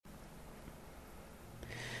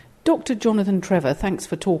Dr. Jonathan Trevor, thanks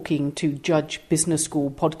for talking to Judge Business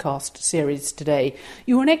School podcast series today.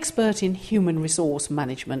 You're an expert in human resource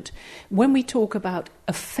management. When we talk about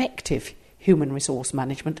effective human resource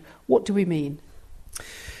management, what do we mean?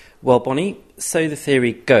 Well, Bonnie, so the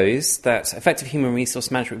theory goes that effective human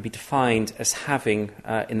resource management would be defined as having,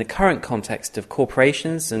 in the current context of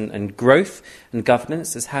corporations and growth and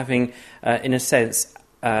governance, as having, in a sense,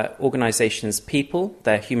 organisations' people,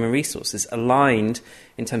 their human resources, aligned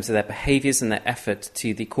in terms of their behaviours and their effort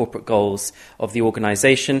to the corporate goals of the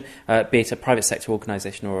organisation, be it a private sector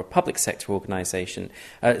organisation or a public sector organisation.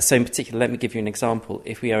 So in particular, let me give you an example.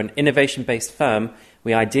 If we are an innovation-based firm,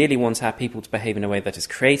 we ideally want our people to behave in a way that is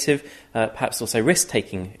creative, perhaps also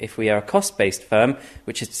risk-taking. If we are a cost-based firm,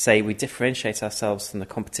 which is to say we differentiate ourselves from the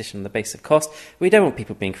competition on the basis of cost, we don't want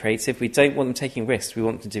people being creative. We don't want them taking risks. We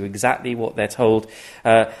want them to do exactly what they're told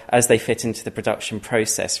as they fit into the production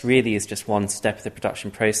process. Really is just one step of the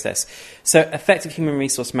production process. So effective human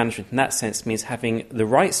resource management in that sense means having the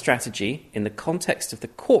right strategy in the context of the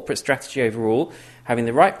corporate strategy overall, having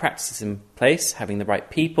the right practices in place, having the right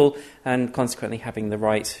people, and consequently having the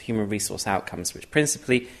right human resource outcomes, which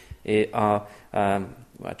principally are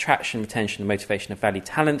attraction, retention, and motivation of valued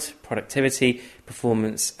talent, productivity,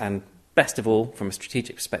 performance, and best of all, from a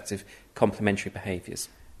strategic perspective, complementary behaviours.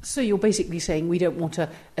 So you're basically saying we don't want a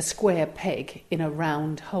square peg in a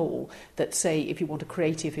round hole, that, say, if you want a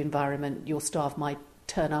creative environment, your staff might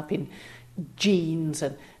turn up in jeans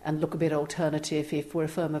and look a bit alternative. If we're a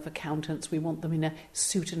firm of accountants, we want them in a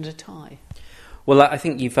suit and a tie. Well, I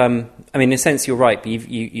think you've, in a sense, you're right, but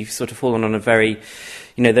you've sort of fallen on a very,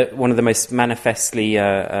 one of the most manifestly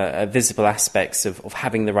visible aspects of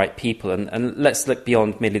having the right people. And let's look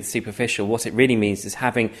beyond merely the superficial. What it really means is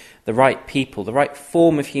having the right people, the right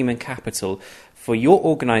form of human capital for your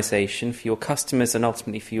organisation, for your customers, and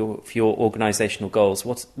ultimately for your organisational goals,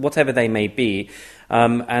 whatever they may be,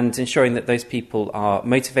 and ensuring that those people are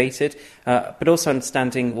motivated, but also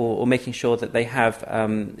understanding or making sure that they have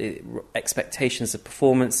expectations of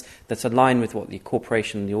performance that align with what the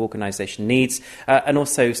corporation and the organisation needs, and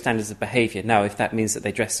also standards of behaviour. Now, if that means that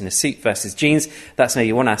they dress in a suit versus jeans, that's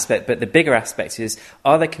maybe one aspect, but the bigger aspect is,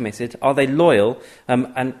 are they committed, are they loyal,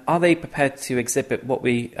 and are they prepared to exhibit what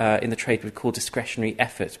we in the trade would call discretionary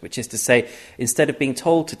effort, which is to say, instead of being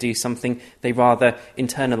told to do something, they rather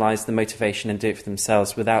internalise the motivation and do it for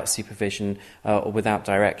themselves without supervision or without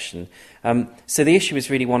direction. So the issue is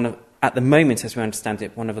really one of, at the moment, as we understand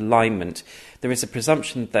it, one of alignment. There is a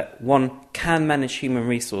presumption that one can manage human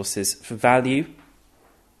resources for value.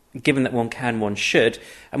 Given that one can, one should.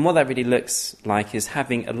 And what that really looks like is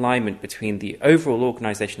having alignment between the overall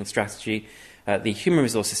organisational strategy, the human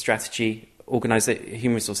resources strategy,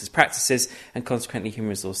 human resources practices, and consequently human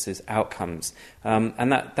resources outcomes.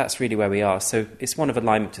 And that's really where we are. So it's one of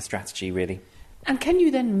alignment to strategy, really. And can you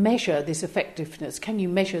then measure this effectiveness? Can you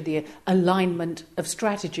measure the alignment of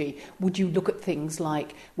strategy? Would you look at things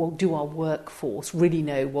like, well, do our workforce really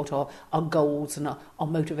know what our goals and our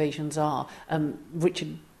motivations are?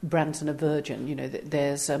 Richard Branson of Virgin,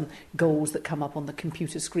 there's goals that come up on the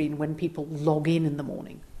computer screen when people log in the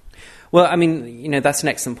morning. Well, that's an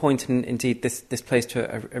excellent point, and indeed this plays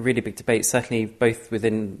to a really big debate, certainly both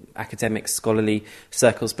within academic, scholarly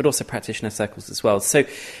circles, but also practitioner circles as well. So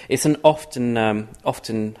it's an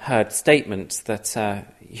often heard statement that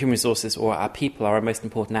human resources or our people are our most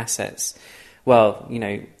important assets. Well,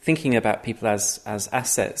 thinking about people as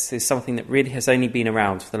assets is something that really has only been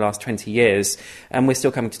around for the last 20 years, and we're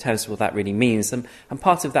still coming to terms with what that really means. And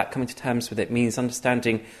part of that coming to terms with it means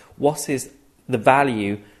understanding what is the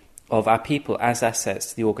value of our people as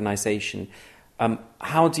assets to the organisation.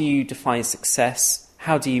 How do you define success?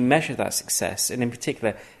 How do you measure that success? And in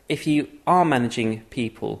particular, if you are managing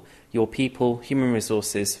people, your people, human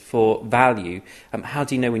resources for value, how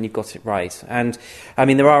do you know when you've got it right? And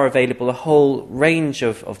there are available a whole range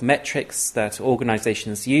of metrics that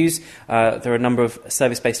organisations use. There are a number of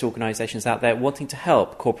service-based organisations out there wanting to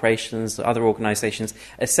help corporations, other organisations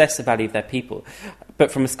assess the value of their people. But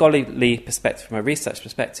from a scholarly perspective, from a research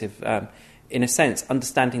perspective, in a sense,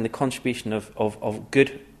 understanding the contribution of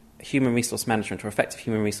good human resource management or effective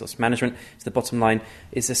human resource management to the bottom line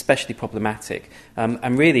is especially problematic.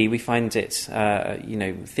 And really we find it,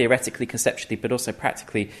 theoretically, conceptually, but also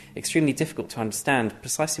practically extremely difficult to understand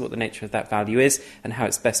precisely what the nature of that value is and how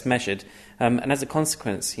it's best measured. And as a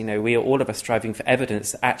consequence, we are all of us striving for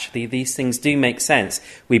evidence that actually these things do make sense.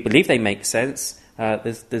 We believe they make sense.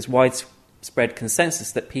 There's widespread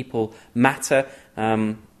consensus that people matter,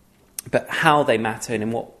 but how they matter and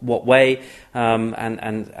in what way,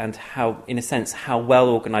 and how, in a sense, how well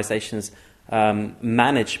organisations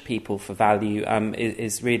manage people for value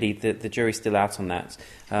is really the jury's still out on that.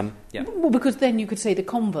 Well, because then you could say the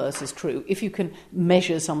converse is true. If you can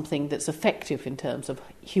measure something that's effective in terms of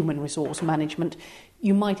human resource management,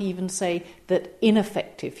 you might even say that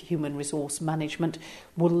ineffective human resource management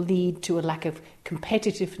will lead to a lack of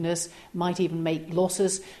competitiveness, might even make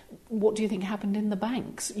losses. What do you think happened in the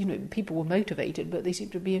banks? People were motivated, but they seem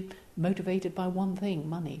to be motivated by one thing,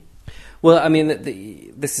 money. Well, I mean,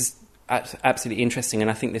 this is absolutely interesting, and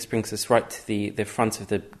I think this brings us right to the front of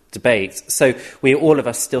the debate. So we're all of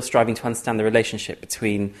us still striving to understand the relationship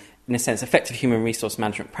between, in a sense, effective human resource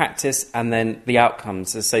management practice and then the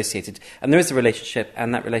outcomes associated. And there is a relationship,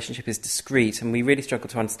 and that relationship is discrete, and we really struggle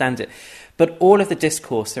to understand it. But all of the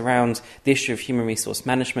discourse around the issue of human resource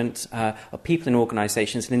management, of people in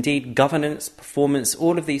organisations, and indeed governance, performance,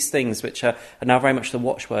 all of these things, which are now very much the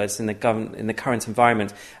watchwords in the current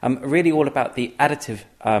environment, are really all about the additive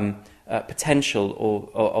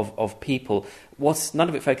potential of people. What none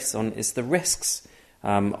of it focuses on is the risks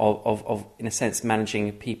of, in a sense,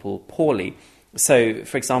 managing people poorly. So,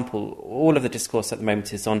 for example, all of the discourse at the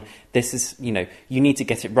moment is on this is, you need to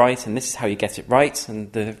get it right, and this is how you get it right.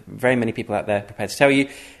 And there are very many people out there prepared to tell you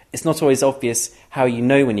it's not always obvious how you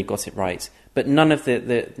know when you got it right. But none of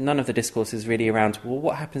the discourse is really around, well,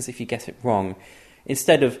 what happens if you get it wrong?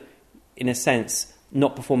 Instead of, in a sense,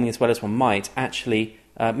 not performing as well as one might, actually,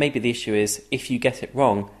 maybe the issue is if you get it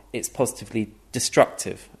wrong, it's positively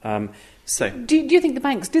destructive. Do you think the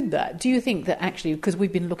banks did that? Do you think that actually, because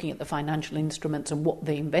we've been looking at the financial instruments and what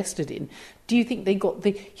they invested in, do you think they got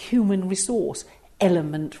the human resource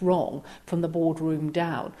element wrong from the boardroom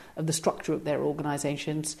down of the structure of their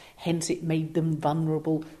organisations, hence it made them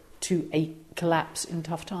vulnerable to a collapse in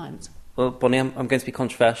tough times? Well, Bonnie, I'm going to be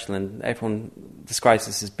controversial, and everyone describes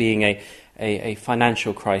this as being a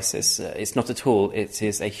financial crisis. It's not at all. It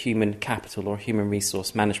is a human capital or human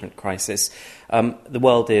resource management crisis. The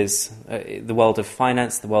world the world of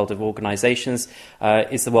finance, the world of organisations,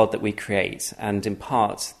 is the world that we create. And in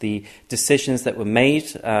part, the decisions that were made,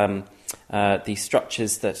 the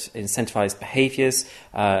structures that incentivise behaviours,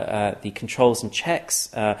 the controls and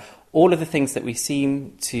checks, all of the things that we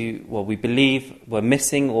we believe were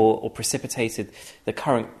missing or precipitated the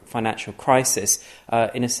current financial crisis,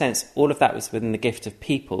 in a sense, all of that was within the gift of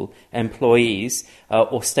people, employees,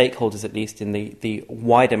 or stakeholders at least in the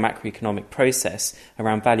wider macroeconomic process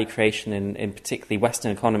around value creation in particularly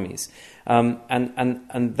Western economies.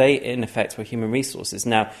 And they, in effect, were human resources.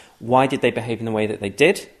 Now, why did they behave in the way that they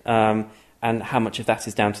did? And how much of that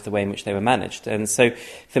is down to the way in which they were managed. And so,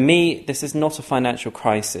 for me, this is not a financial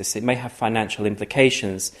crisis. It may have financial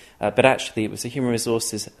implications, but actually it was a human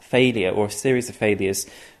resources failure or a series of failures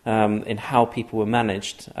in how people were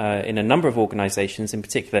managed in a number of organisations, in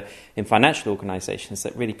particular in financial organisations,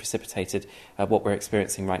 that really precipitated what we're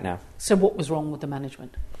experiencing right now. So what was wrong with the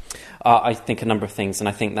management? I think a number of things, and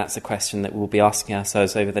I think that's a question that we'll be asking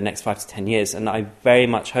ourselves over the next 5 to 10 years. And I very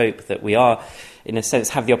much hope that we are, in a sense,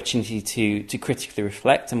 have the opportunity to critically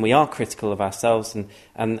reflect, and we are critical of ourselves and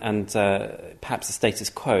perhaps the status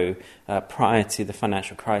quo prior to the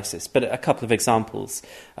financial crisis. But a couple of examples.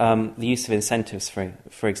 The use of incentives,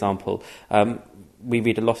 for example. We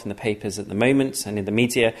read a lot in the papers at the moment and in the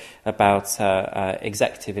media about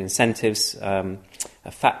executive incentives,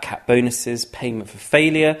 fat cap bonuses, payment for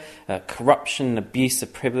failure, corruption, abuse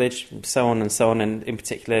of privilege, so on, and in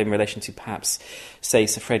particular in relation to perhaps, say,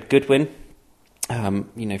 Sir Fred Goodwin.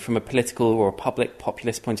 From a political or a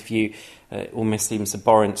populist point of view, almost seems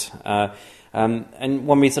abhorrent. And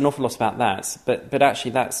one reads an awful lot about that, but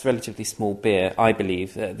actually that's relatively small beer, I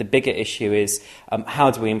believe. The bigger issue is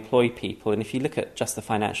how do we employ people? And if you look at just the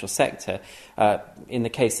financial sector, in the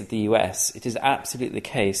case of the US, it is absolutely the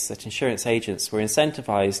case that insurance agents were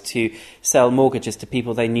incentivized to sell mortgages to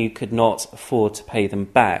people they knew could not afford to pay them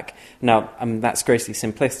back. Now, that's grossly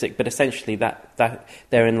simplistic, but essentially that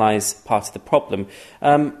therein lies part of the problem.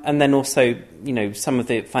 And then also, some of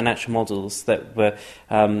the financial models that were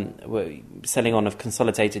selling on of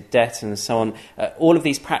consolidated debt and so on, all of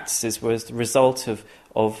these practices were as the result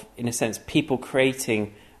of, in a sense, people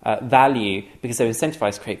creating value because they were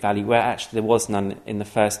incentivized to create value where actually there was none in the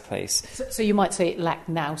first place. So you might say it lacked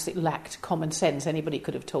nous, it lacked common sense. Anybody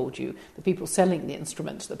could have told you, the people selling the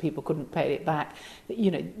instruments, that people couldn't pay it back.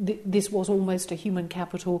 This was almost a human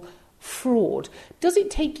capital fraud. Does it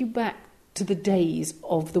take you back to the days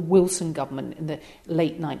of the Wilson government in the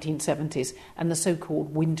late 1970s and the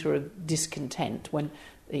so-called winter of discontent when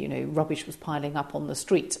rubbish was piling up on the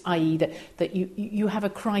streets, i.e. that you have a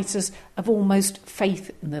crisis of almost faith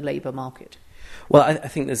in the labour market? Well, I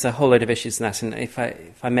think there's a whole load of issues in that, and if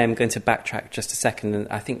I may, I'm going to backtrack just a second, and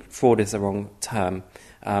I think fraud is the wrong term.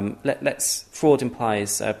 Fraud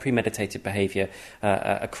implies premeditated behaviour,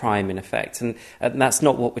 a crime in effect, and that's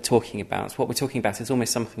not what we're talking about. What we're talking about is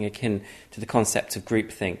almost something akin to the concept of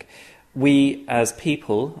groupthink. We, as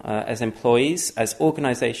people, as employees, as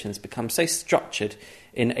organisations, become so structured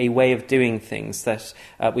in a way of doing things that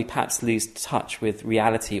we perhaps lose touch with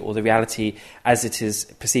reality, or the reality as it is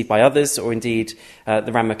perceived by others, or indeed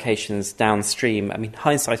the ramifications downstream. I mean,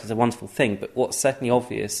 hindsight is a wonderful thing, but what's certainly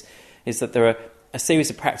obvious is that there are a series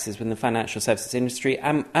of practices within the financial services industry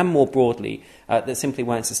and more broadly that simply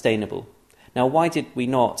weren't sustainable. Now, why did we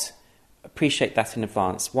not appreciate that in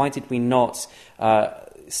advance? Why did we not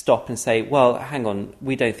stop and say, well, hang on,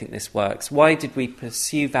 we don't think this works? Why did we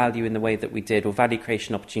pursue value in the way that we did, or value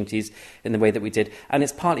creation opportunities in the way that we did? And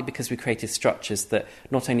it's partly because we created structures that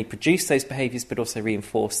not only produce those behaviours but also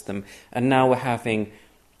reinforce them. And now we're having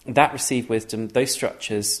that received wisdom, those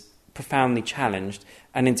structures profoundly challenged,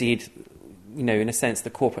 and indeed, in a sense, the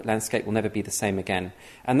corporate landscape will never be the same again.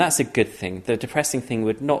 And that's a good thing. The depressing thing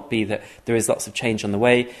would not be that there is lots of change on the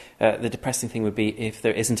way. The depressing thing would be if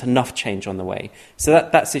there isn't enough change on the way. So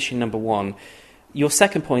that's issue number one. Your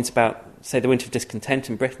second point about, say, the winter of discontent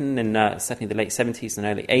in Britain in certainly the late 70s and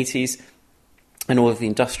early 80s, and all of the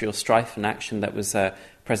industrial strife and action that was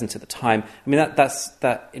present at the time. I mean,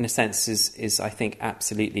 that in a sense is I think,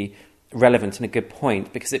 absolutely relevant and a good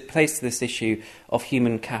point, because it plays to this issue of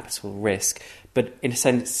human capital risk, but in a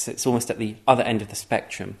sense it's almost at the other end of the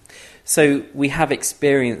spectrum. So we have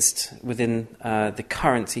experienced within the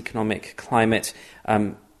current economic climate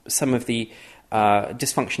some of the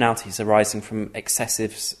dysfunctionalities arising from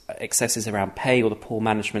excesses around pay, or the poor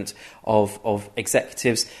management of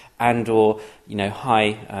executives and or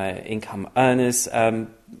high income earners,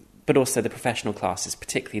 but also the professional classes,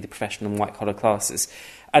 particularly the professional and white-collar classes.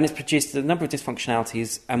 And it's produced a number of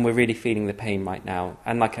dysfunctionalities, and we're really feeling the pain right now.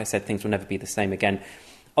 And like I said, things will never be the same again.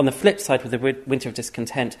 On the flip side, with the winter of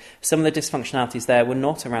discontent, some of the dysfunctionalities there were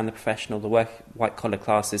not around the professional, the white-collar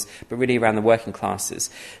classes, but really around the working classes.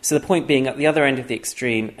 So the point being, at the other end of the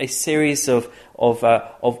extreme, a series of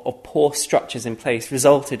poor structures in place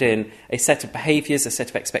resulted in a set of behaviours, a set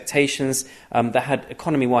of expectations that had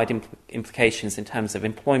economy-wide implications in terms of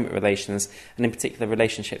employment relations, and in particular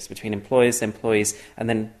relationships between employers, employees, and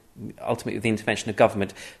then ultimately with the intervention of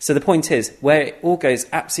government. So the point is, where it all goes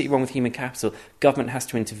absolutely wrong with human capital, government has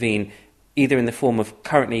to intervene, either in the form of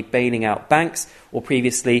currently bailing out banks, or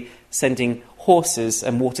previously sending horses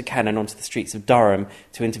and water cannon onto the streets of Durham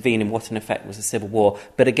to intervene in what in effect was a civil war.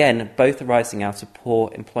 But again, both arising out of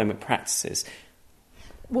poor employment practices.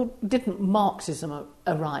 Well, didn't Marxism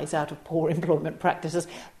arise out of poor employment practices?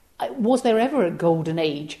 Was there ever a golden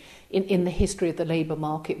age in the history of the labour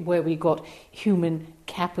market where we got human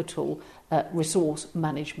capital resource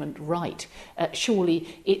management right?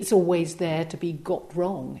 Surely it's always there to be got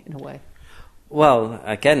wrong, in a way. Well,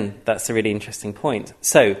 again, that's a really interesting point.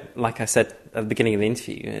 So, like I said at the beginning of the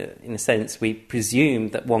interview, in a sense, we presume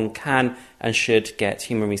that one can and should get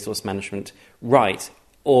human resource management right,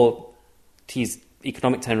 or, to use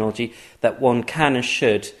economic terminology, that one can and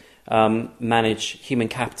should manage human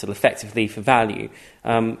capital effectively for value.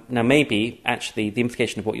 Now, maybe, actually, the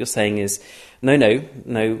implication of what you're saying is, no,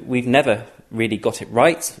 we've never really got it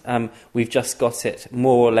right. We've just got it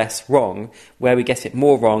more or less wrong. Where we get it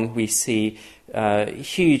more wrong, we see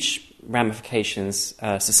huge ramifications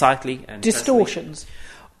societally. And distortions.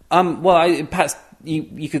 Perhaps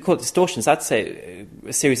you could call it distortions. I'd say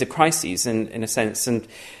a series of crises in a sense, and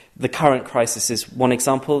the current crisis is one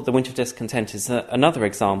example. The winter of discontent is another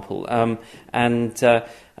example.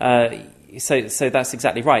 So that's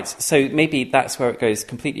exactly right. So maybe that's where it goes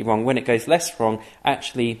completely wrong. When it goes less wrong,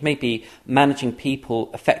 actually, maybe managing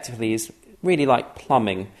people effectively is really like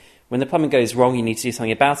plumbing. When the plumbing goes wrong, you need to do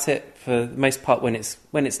something about it. For the most part, when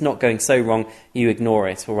it's not going so wrong, you ignore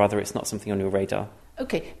it, or rather, it's not something on your radar.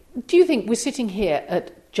 Okay. Do you think we're sitting here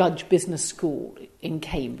at Judge Business School in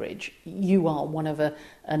Cambridge? You are one of a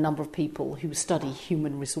number of people who study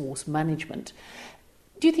human resource management.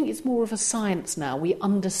 Do you think it's more of a science now? We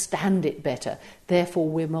understand it better, therefore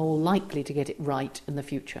we're more likely to get it right in the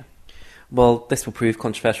future? Well, this will prove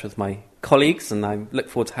controversial with my colleagues, and I look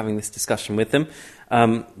forward to having this discussion with them.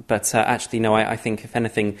 But actually, no, I think, if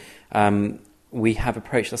anything, we have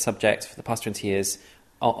approached the subject for the past 20 years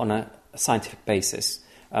on a scientific basis,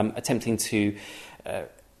 attempting to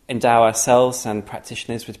endow ourselves and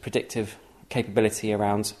practitioners with predictive capability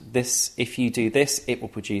around this. If you do this, it will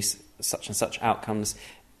produce such and such outcomes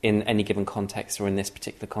in any given context, or in this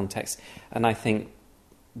particular context. And I think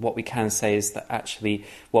what we can say is that actually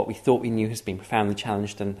what we thought we knew has been profoundly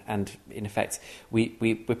challenged, and in effect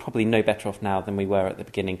we're probably no better off now than we were at the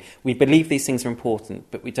beginning. We believe these things are important,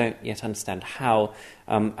 but we don't yet understand how,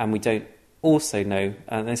 and we don't also know,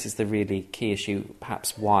 and this is the really key issue,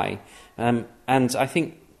 perhaps why. And I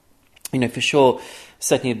think, for sure,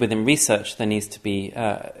 certainly within research there needs to be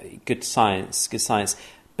good science,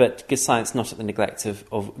 but good science not at the neglect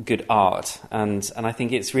of good art. And I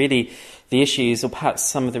think it's really the issues, or perhaps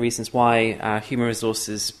some of the reasons why human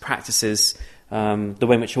resources practices, the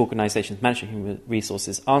way in which organisations manage human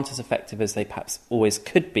resources, aren't as effective as they perhaps always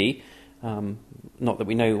could be. Not that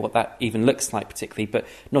we know what that even looks like particularly, but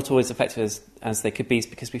not always effective as they could be, is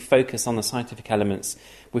because we focus on the scientific elements.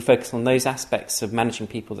 We focus on those aspects of managing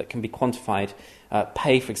people that can be quantified.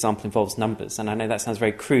 Pay, for example, involves numbers, and I know that sounds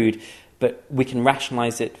very crude, but we can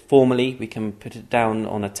rationalise it formally, we can put it down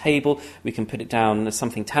on a table, we can put it down as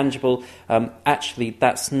something tangible. Actually,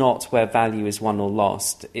 that's not where value is won or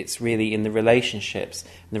lost. It's really in the relationships,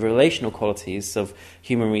 and the relational qualities of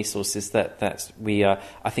human resources that we,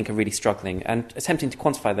 I think, are really struggling. And attempting to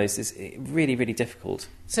quantify those is really, really difficult.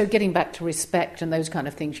 So getting back to respect and those kind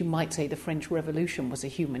of things, you might say the French Revolution was a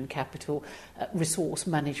human capital resource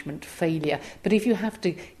management failure. But if you have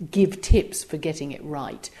to give tips for getting it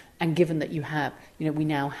right, and given that you have, we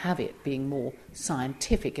now have it being more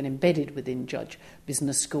scientific and embedded within Judge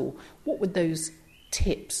Business School, what would those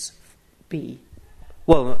tips be?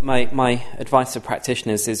 Well, my advice to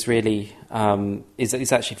practitioners is really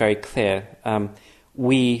is actually very clear.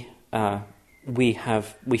 We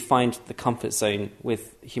find the comfort zone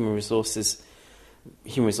with human resource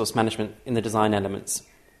management in the design elements.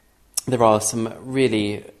 There are some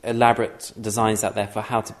really elaborate designs out there for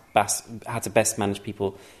how to best manage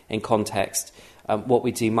people in context. What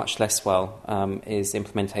we do much less well is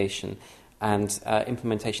implementation, and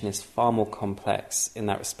implementation is far more complex in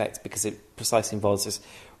that respect because it precisely involves this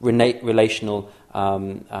relational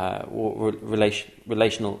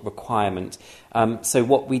requirement. So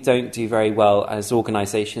what we don't do very well as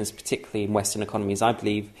organisations, particularly in Western economies, I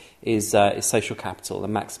believe, is social capital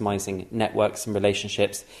and maximising networks and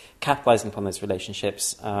relationships, capitalising upon those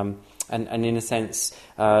relationships, and in a sense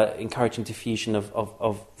encouraging diffusion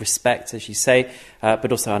of respect, as you say,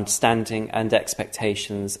 but also understanding and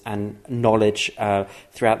expectations and knowledge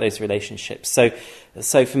throughout those relationships.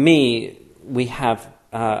 So for me, we have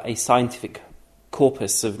a scientific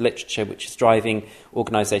corpus of literature which is driving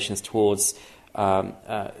organisations towards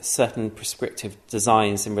certain prescriptive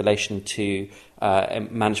designs in relation to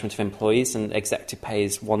management of employees, and executive pay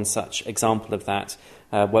is one such example of that,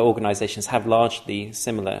 where organisations have largely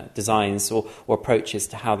similar designs or approaches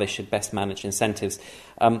to how they should best manage incentives.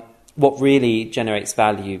 What really generates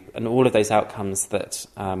value, and all of those outcomes that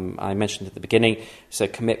I mentioned at the beginning, so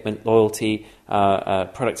commitment, loyalty,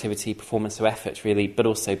 productivity, performance, so effort really, but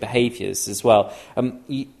also behaviours as well.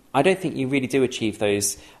 I don't think you really do achieve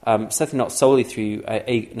those, certainly not solely through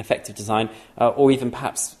an effective design, or even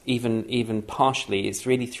perhaps even partially. It's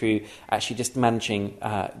really through actually just managing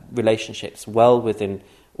relationships well within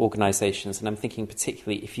organisations. And I'm thinking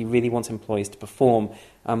particularly if you really want employees to perform,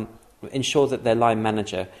 ensure that their line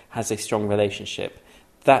manager has a strong relationship.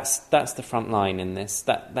 That's the front line in this.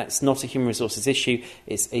 That's not a human resources issue,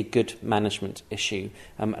 it's a good management issue.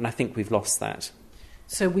 And I think we've lost that.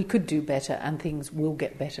 So we could do better, and things will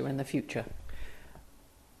get better in the future.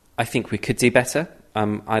 I think we could do better.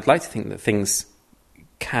 I'd like to think that things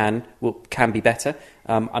can be better.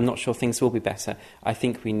 I'm not sure things will be better. I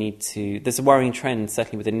think we need to... There's a worrying trend,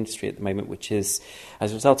 certainly within industry at the moment, which is,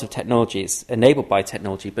 as a result of technology, it's enabled by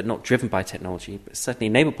technology, but not driven by technology, but certainly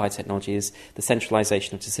enabled by technology, is the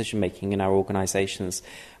centralisation of decision-making in our organisations,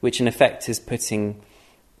 which in effect is putting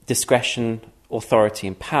discretion, authority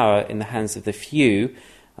and power in the hands of the few,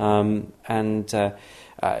 and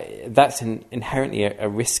that's inherently a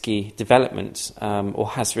risky development, or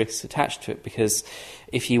has risks attached to it, because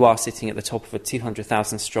if you are sitting at the top of a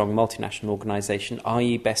 200,000 strong multinational organisation, are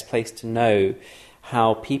you best placed to know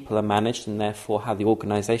how people are managed, and therefore how the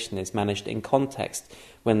organisation is managed in context,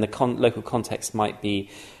 when the local context might be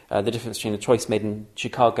the difference between a choice made in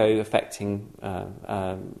Chicago affecting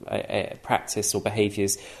a practice or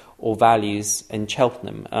behaviours or values in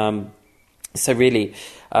Cheltenham. So really,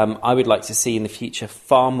 I would like to see in the future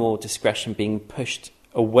far more discretion being pushed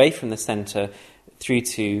away from the centre through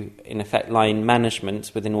to, in effect, line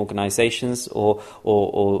management within organisations or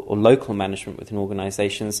local management within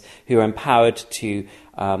organisations, who are empowered to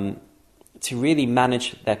really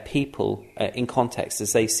manage their people in context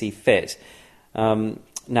as they see fit.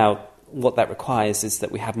 Now, what that requires is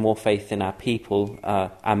that we have more faith in our people,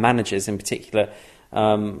 our managers in particular,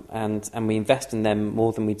 and we invest in them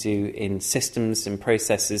more than we do in systems and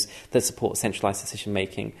processes that support centralised decision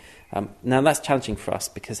making. Now that's challenging for us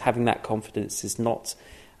because having that confidence is not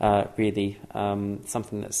really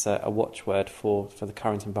something that's a watchword for the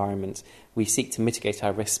current environment. We seek to mitigate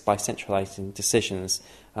our risks by centralising decisions.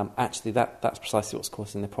 Actually, that's precisely what's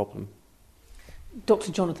causing the problem.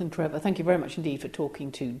 Dr. Jonathan Trevor, thank you very much indeed for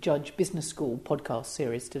talking to Judge Business School podcast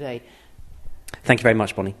series today. Thank you very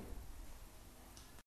much, Bonnie.